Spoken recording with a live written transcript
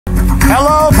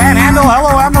Hello, Panhandle.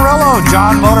 Hello, Amarillo.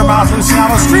 John Motormouth,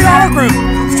 Luciano, Street Auto Group.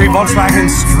 Street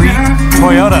Volkswagen, Street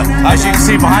Toyota. As you can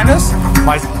see behind us,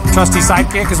 my trusty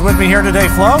sidekick is with me here today,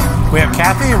 Flo. We have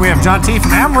Kathy, and we have John T.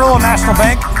 from Amarillo National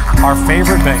Bank, our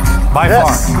favorite bank by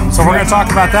far. So we're going to talk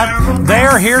about that. They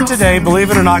are here today, believe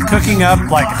it or not, cooking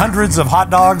up like hundreds of hot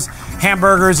dogs,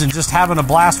 hamburgers, and just having a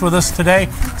blast with us today.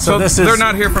 So this is... They're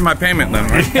not here for my payment then,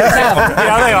 right?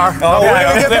 Yeah, they are. Oh, we're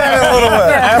going to get that in a little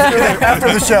bit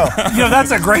after the show. You know, that's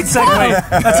a great segue.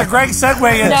 That's a great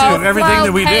segue into everything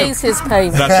that we do. pays his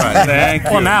payment. That's right. Thank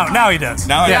you. Well, now he does.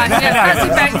 Now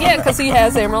Because he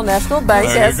has Emerald National Bank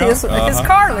as his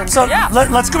car limit. So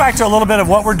let's go back to a little bit of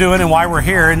what we're doing and why we're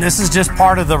here. And this is just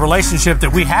part of the relationship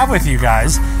that we have with you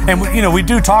guys. And we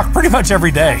do talk pretty much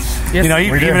every day. Yes,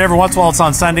 Even every once in a while it's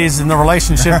on Sundays, and the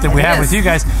relationship that we have with you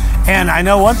guys. And I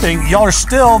know one thing, y'all are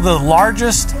still the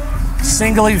largest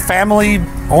singly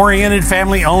family-oriented,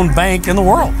 family-owned bank in the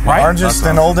world, right? Largest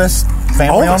and oldest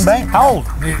family-owned bank. How old?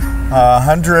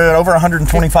 Over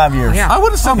 125 years. Yeah. I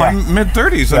would have said my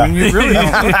mid-30s. I mean, you really don't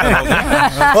look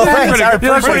that old. Well, thanks. I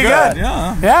You look pretty good.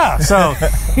 Yeah. So,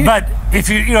 but if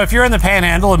if you're in the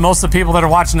Panhandle, and most of the people that are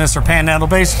watching this are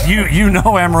Panhandle-based, you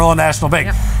know Amarillo National Bank.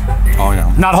 Yep. Oh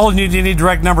yeah. Not holding you to any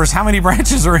direct numbers. How many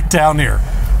branches are in town here?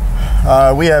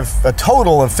 We have a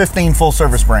total of 15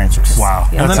 full-service branches. Wow,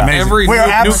 Yeah. that's And then amazing. every We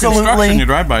are new construction you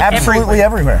drive by. absolutely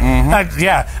everywhere.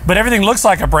 Yeah, but everything looks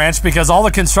like a branch because all the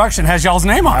construction has y'all's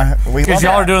name on it. We Because love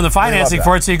y'all that. are doing the financing We love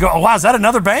for it, so you go, oh, wow, is that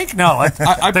another bank? No.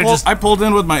 I pulled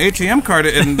in with my ATM card,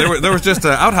 and there was just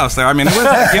an outhouse there. I mean, it was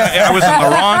I was in the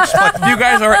wrong spot. You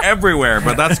guys are everywhere,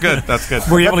 but that's good. That's good.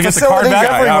 Were you able to get the card Facilities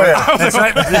back? everywhere. That's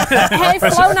right. Hey,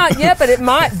 Flo, not yet, but it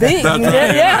might be. That's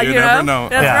right. Yeah, You never know.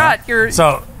 That's Yeah. right. You're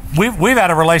So we've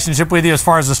had a relationship with you as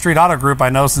far as the Street Auto Group, I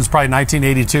know, since probably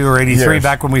 1982 or 83, Yes.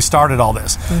 back when we started all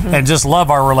this. And just love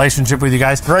our relationship with you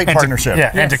guys. Great And partnership.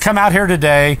 And to come out here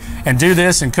today and do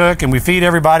this and cook, and we feed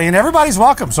everybody, and everybody's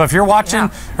welcome. So if you're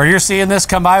watching or you're seeing this,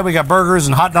 come by. We got burgers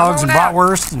and hot dogs and on out.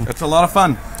 bratwurst. And, It's a lot of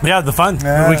fun. the fun.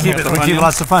 We keep it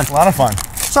lots of fun. A lot of fun.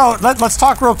 So let's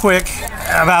talk real quick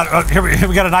about here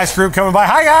we got a nice group coming by.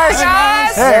 Hi guys. Hi,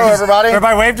 guys. Hey, Hello, everybody.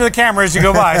 Everybody wave to the camera as you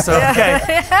go by. So okay.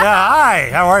 Yeah, hi.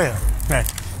 How are you? Okay.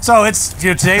 So it's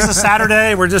today's a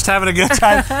Saturday. We're just having a good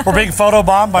time. We're being photo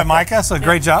bombed by Micah. So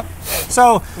great job.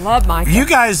 So love Mike. you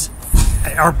guys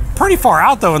are pretty far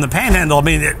out though in the Panhandle. I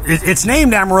mean, it's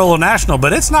named Amarillo National,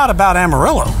 but it's not about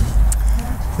Amarillo.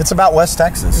 It's about West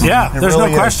Texas. Yeah, It there's really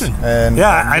no is. question. And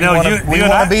I know we you and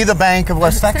want I to be the bank of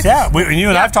West Texas. Yeah, you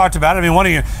and I've talked about it. I mean,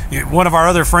 one of our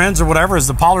other friends or whatever is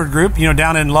the Pollard Group,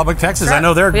 down in Lubbock, Texas. Right. I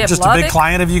know they're We have just a big Lubbock.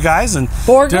 client of you guys and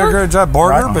Borger. do a good job.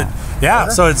 Borger, Right. but yeah,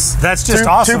 Borger. so that's just Two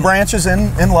awesome. branches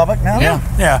in Lubbock now.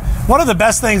 Yeah. One of the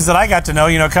best things that I got to know,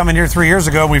 coming here 3 years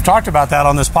ago, we've talked about that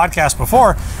on this podcast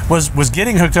before, was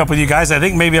getting hooked up with you guys. I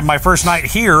think maybe my first night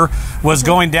here was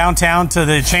going downtown to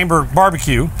the Chamber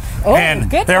Barbecue. Oh, and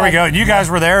good there we one. go. You guys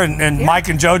were there, and Mike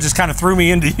and Joe just kind of threw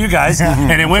me into you guys,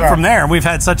 and it went from there. And we've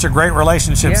had such a great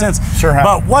relationship since. Sure have.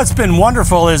 But what's been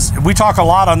wonderful is we talk a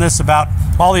lot on this about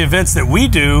all the events that we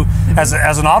do as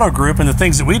an auto group and the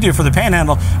things that we do for the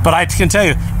Panhandle. But I can tell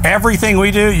you, everything we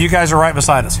do, you guys are right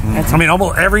beside us. I mean,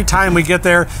 almost every time we get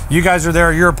there, you guys are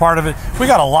there. You're a part of it. We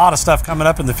got a lot of stuff coming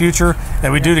up in the future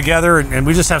that we do together, and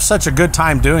we just have such a good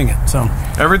time doing it. So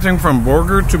Everything from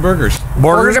Borger to burgers.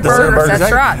 Borger to burgers,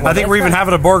 that's right. I think we're even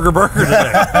having a Borger Burger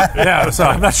today. Yeah, so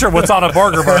I'm not sure what's on a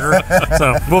Borger Burger.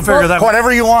 So we'll figure that out.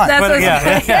 Whatever you want. That's But,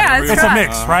 yeah, it's it's a right.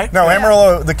 mix, right? No,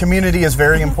 Amarillo, the community is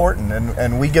very important,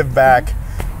 and we give back,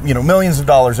 millions of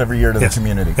dollars every year to the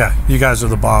community. Yeah, you guys are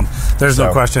the bomb. There's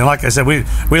no question. Like I said, we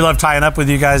love tying up with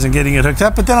you guys and getting it hooked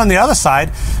up. But then on the other side,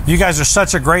 you guys are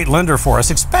such a great lender for us,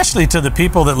 especially to the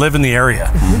people that live in the area.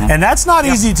 And that's not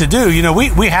easy to do.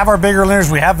 We have our bigger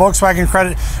lenders. We have Volkswagen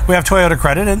Credit. We have Toyota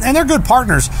Credit. And they're good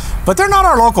partners. But they're not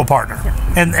our local partner.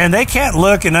 And they can't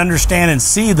look and understand and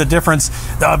see the difference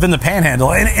in the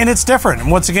Panhandle. And it's different.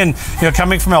 And once again,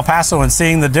 coming from El Paso and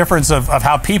seeing the difference of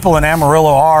how people in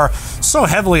Amarillo are so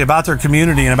heavily about their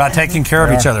community and about taking care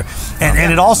of each other.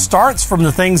 And it all starts from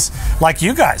the things like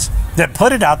you guys that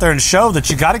put it out there and show that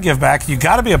you got to give back, you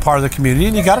got to be a part of the community,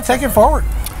 and you got to take it forward.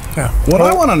 Yeah. What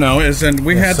I want to know is, and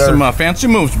we had some fancy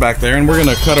moves back there, and we're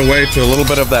going to cut away to a little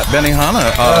bit of that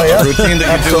Benihana routine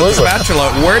that you do with the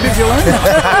spatula. Where did you learn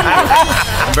that?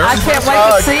 I can't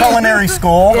wait to see Culinary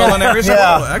school. Culinary school.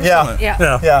 Excellent.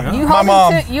 Yeah. You my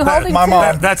mom. My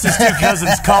mom. That's his two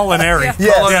cousins, culinary.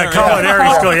 Yes. Culinary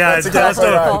school. Yeah, That's exactly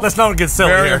right. let's not get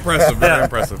silly Very here. impressive. Very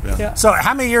impressive. Yeah. So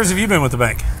how many years have you been with the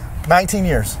bank? 19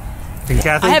 years. And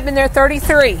Kathy? I have been there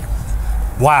 33.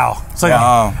 Wow. So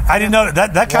I didn't know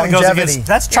that kind of goes against,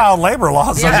 that's child labor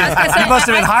law. So you must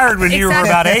have been hired when you were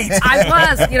about 8. I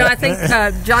was. I think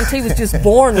John T. was just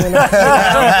born when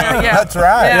That's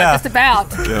right. Yeah, just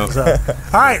about. All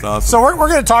right. Awesome. So we're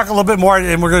going to talk a little bit more,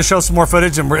 and we're going to show some more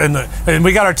footage, and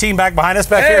we got our team back behind us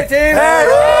back here. Team.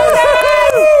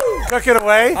 Cook it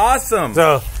away. Awesome.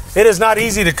 So it is not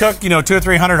easy to cook, 200 or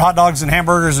 300 hot dogs and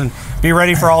hamburgers and be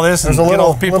ready for all this. There's and a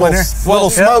little people in here. Little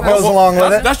smoke goes along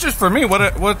with it. That's just for me.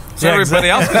 What's everybody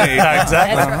else going to eat?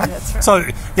 Exactly. That's right.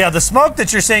 So the smoke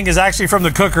that you're seeing is actually from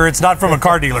the cooker. It's not from a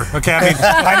car dealer. Okay,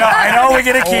 I know we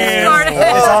get accused.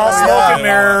 It's all smoke and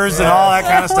mirrors and all that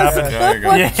kind of stuff. There you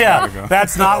go. Yeah,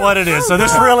 that's not what it is. So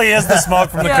this really is the smoke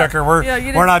from the cooker.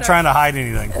 We're not trying to hide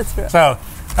anything. That's right. So.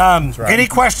 Any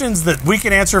questions that we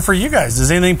can answer for you guys?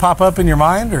 Does anything pop up in your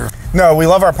mind? Or no, we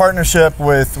love our partnership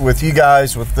with you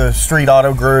guys, with the Street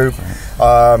Auto Group.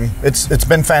 It's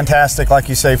been fantastic, like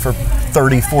you say, for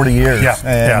 30, 40 years.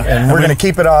 And we're going to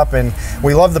keep it up. And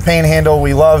we love the Panhandle.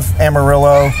 We love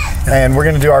Amarillo. And we're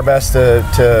going to do our best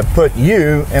to put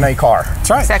you in a car. That's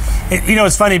right. Exactly.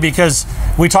 It's funny because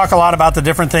we talk a lot about the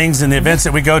different things and the events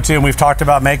that we go to, and we've talked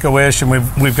about Make-A-Wish, and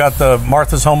we've got the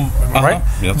Martha's Home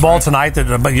ball tonight that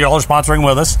y'all are sponsoring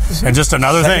with us, and just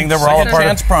another thing that we're all a part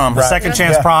of. Prom. The Second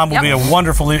Chance Prom will be a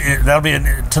wonderful. That'll be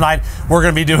tonight. We're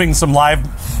going to be doing some live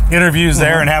interviews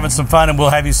there and having some fun, and we'll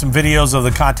have you some videos of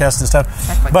the contest and stuff.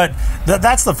 Exactly. But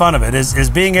that's the fun of it is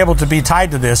being able to be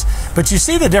tied to this. But you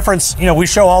see the difference. We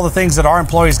show all the things that our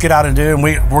employees get out and do, and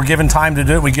we're given time to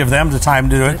do it. We give them the time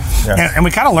to do it, and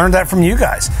we kind of learned that from you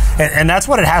guys. And that's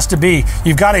what it has to be.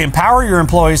 You've got to empower your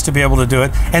employees to be able to do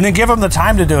it, and then give them the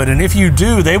time to do it. And if you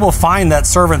do, they will find that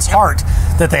servant's heart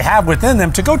that they have within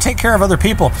them to go take care of other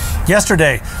people.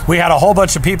 Yesterday, we had a whole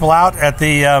bunch of people out at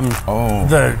the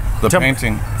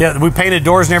painting. Yeah, we painted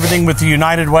doors and everything with the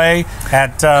United Way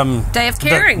at Day of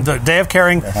Caring. The Day of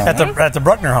Caring at the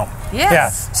Bruckner home.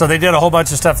 Yes. Yeah. So they did a whole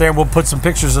bunch of stuff there. We'll put some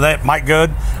pictures of that. Mike Good,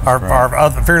 our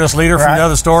other fearless leader from the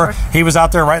other store, he was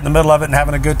out there right in the middle of it and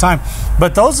having a good time.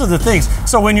 But those are the things.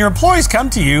 So when your employees come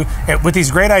to you with these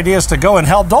great ideas to go and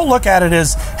help, don't look at it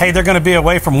as, hey, they're going to be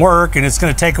away from work and it's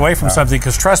going to take away from something.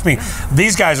 Because trust me,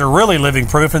 these guys are really living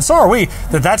proof, and so are we,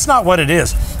 that's not what it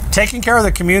is. Taking care of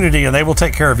the community, and they will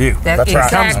take care of you. That's right.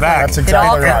 It comes back. That's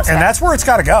exactly right. And that's where it's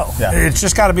got to go. Yeah. It's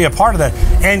just got to be a part of that.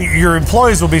 And your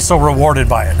employees will be so rewarded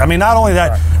by it. I mean, not only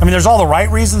that, there's all the right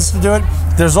reasons to do it.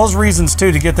 There's those reasons,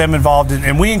 too, to get them involved.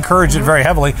 And we encourage it very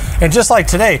heavily. And just like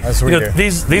today,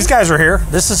 these guys are here.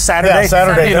 This is Saturday. Yeah,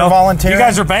 Saturday. They're volunteering. You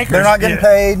guys are bankers. They're not getting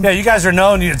paid. Yeah, you guys are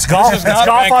known. It's golf. It's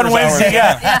golf on Wednesday.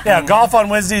 Yeah, golf on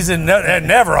Wednesdays and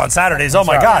never on Saturdays. Oh,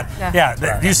 my God.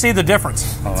 Yeah, you see the difference.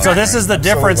 So this is the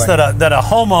difference that a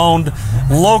home-owned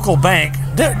local bank,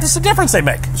 this is the difference they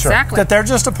make. Exactly. That they're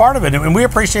just a part of it. And we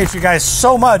appreciate you guys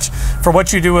so much for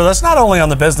what you do with us, not only on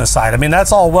the business side.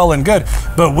 That's all well and good,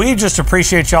 but we just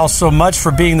appreciate y'all so much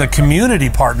for being the community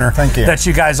partner that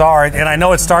you guys are. And I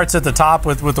know it starts at the top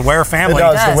with the Ware family. It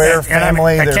does, the Ware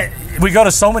family. We go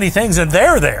to so many things, and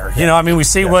they're there. We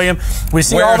see William, we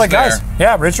see all the guys. There.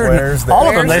 Yeah, Richard, all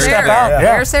of them. They step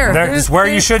out. It's where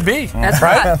you should be. That's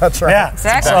right. That's right. Yeah,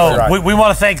 exactly. So we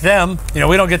want to thank them.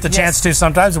 We don't get the chance to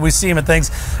sometimes, and we see them at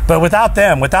things. But without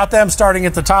them starting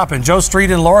at the top, and Joe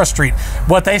Street and Laura Street,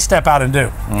 what they step out and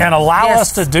do, and allow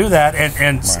us to do that,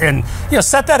 and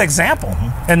set that example,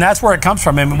 and that's where it comes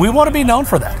from. And we want to be known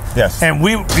for that. Yes. And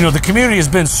the community has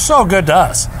been so good to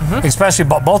us, especially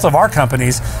both of our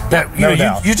companies, that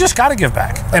you just got to give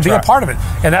back and be a part of it.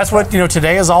 And that's what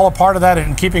today is all a part of that,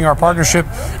 and keeping our partnership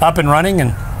up and running.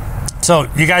 And so,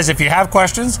 you guys, if you have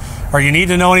questions or you need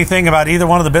to know anything about either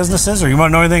one of the businesses, or you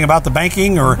want to know anything about the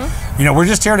banking, or we're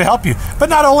just here to help you. But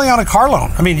not only on a car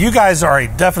loan. You guys are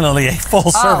definitely a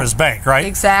full service bank, right?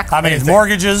 Exactly.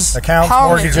 Mortgages, accounts,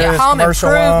 mortgages, home commercial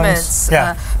improvements,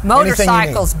 loans,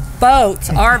 motorcycles, boats,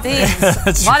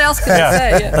 RVs. What else could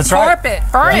I say? That's Carpet,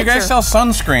 furniture. You guys sell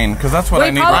sunscreen, because that's what I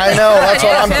need. I know. That's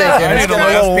what I'm thinking. I need a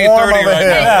little SP30 right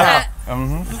now.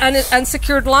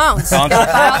 Unsecured loans. Buy all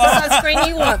the sunscreen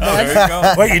you want,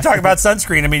 bud. Wait, you talk about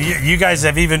sunscreen. You guys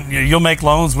have you'll make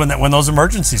loans when those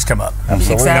emergencies come up.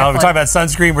 Absolutely. Exactly. We talk about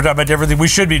sunscreen. We're talking about everything. We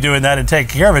should be doing that and taking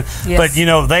care of it. Yes.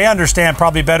 But they understand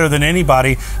probably better than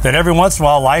anybody that every once in a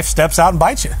while life steps out and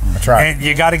bites you. That's right. And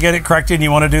you got to get it corrected, and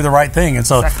you want to do the right thing. And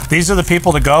so these are the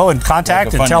people to go and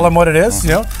contact and tell them what it is.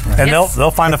 And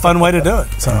they'll find a fun way to do it.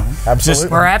 So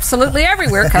absolutely, we're absolutely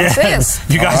everywhere. Come see us.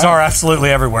 You guys are absolutely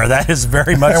everywhere. That is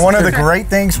very much. And one of the great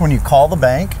things when you call the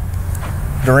bank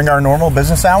during our normal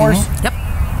business hours,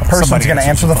 a person's going to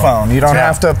answer the phone. You don't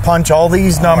have to punch all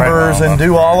these numbers and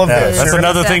do all of this. That's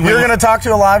another thing. You're going to talk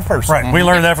to a live person. Right. We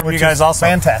learned that from you guys also.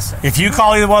 Fantastic. If you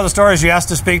call either one of the stores, you ask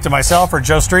to speak to myself or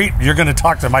Joe Street, you're going to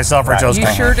talk to myself or Joe Street.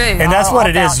 You sure do. And that's what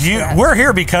it is. We're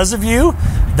here because of you.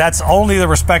 That's only the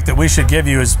respect that we should give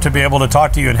you, is to be able to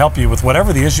talk to you and help you with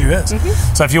whatever the issue is.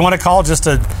 So if you want to call just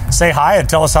to say hi and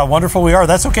tell us how wonderful we are,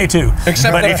 that's okay too.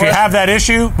 But if you have that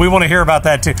issue, we want to hear about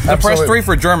that too. Press 3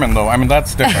 for German, though. I mean,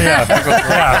 that's different.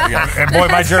 And boy,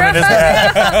 my German is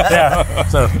bad.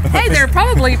 So. Hey, there are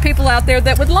probably people out there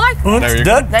that would like one. There you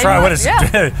go. Try what is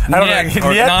I don't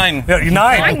know. 9.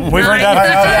 9. We've heard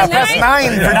that. Press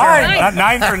 9 for 9.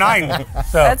 9 for 9.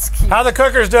 So, that's cute. how the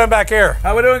cookers doing back here?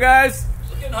 How we doing, guys?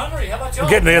 Hungry. How about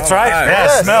you? That's right.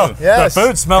 Yes. Smell. Yes. The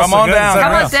food smells Come on so good. down.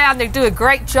 Come on down. They do a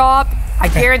great job. I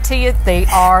guarantee you, they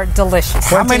are delicious.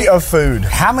 Plenty of food.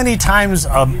 How many times?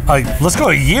 Let's go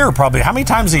a year probably. How many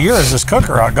times a year is this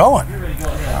cooker out going?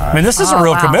 I mean, this is a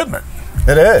real commitment.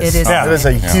 It is. It is. It is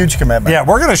a huge commitment. Yeah,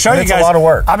 we're going to show you guys. It's a lot of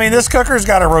work. I mean, this cooker's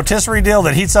got a rotisserie deal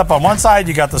that heats up on one side.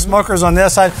 You got the smokers on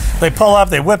this side. They pull up,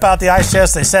 they whip out the ice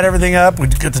chest, they set everything up. We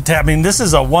get the I mean, this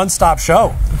is a one-stop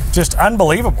show. Just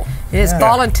unbelievable. It is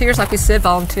volunteers, like you said,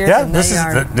 volunteers. Yeah, and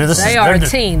they are a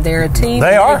team. They're a team.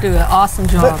 They are. They do an awesome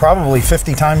job. Probably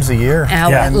 50 times a year.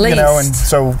 At least. And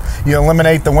so you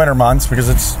eliminate the winter months because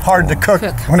it's hard to cook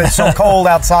when it's so cold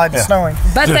outside and snowing.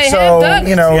 But they have done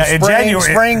it.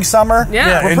 Spring, summer,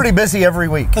 we're pretty busy every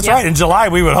week. That's right. In July,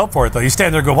 we would hope for it, though. You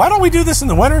stand there and go, why don't we do this in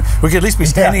the winter? We could at least be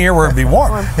standing here where it'd be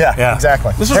warm. Yeah,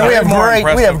 exactly.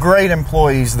 And we have great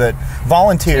employees that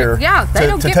volunteer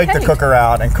to take the cooker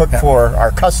out and cook for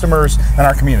our customers and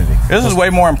our community. This is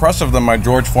way more impressive than my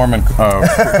George Foreman cooker.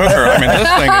 I mean, this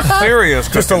thing is serious.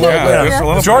 Just a little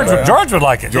bit. George would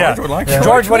like it. George would like it.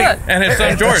 George, and his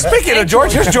son George. Speaking of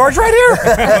George, here's George right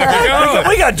here.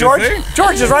 We got George.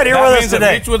 George is right here with us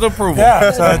today. Meets with approval.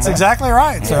 Yeah, so it's exactly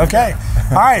right. So, okay.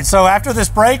 All right, so after this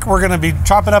break, we're going to be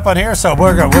chopping up on here. So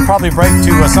we'll probably break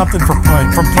to something from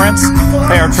Prince,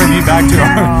 pay our tribute back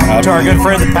to our good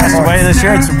friend that passed away this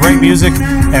year. It's some great music,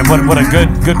 and what a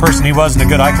good person he was, and a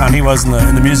good icon he was in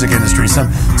the music industry.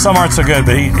 Some aren't so good,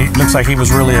 but he looks like he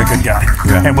was really a good guy,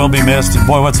 and will be missed. And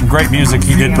boy, what some great music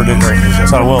he did produce.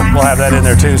 So we'll have that in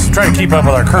there too. So try to keep up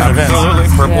with our current events. Absolutely,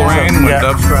 Purple Rain with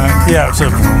Dubstrike. Yeah, so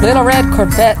Little Red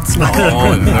Corvettes.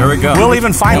 Oh, there we go. We'll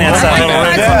even finance that Little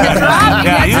Red.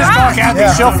 Yeah, you just call Kathy,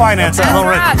 she'll finance that Little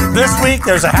Red. This week,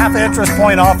 there's a half interest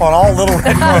point off on all Little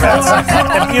Red Corvettes.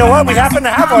 And you know what? We happen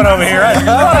to have one over here. What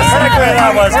a segue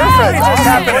that was. We just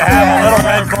happen to have a Little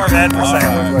Red Corvette for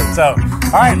sale. So,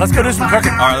 all right, let's go do some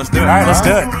cooking. All right, let's do it. All right, let's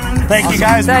do it. Thank you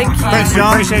guys. Thank you. Thanks,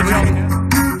 John. Appreciate you.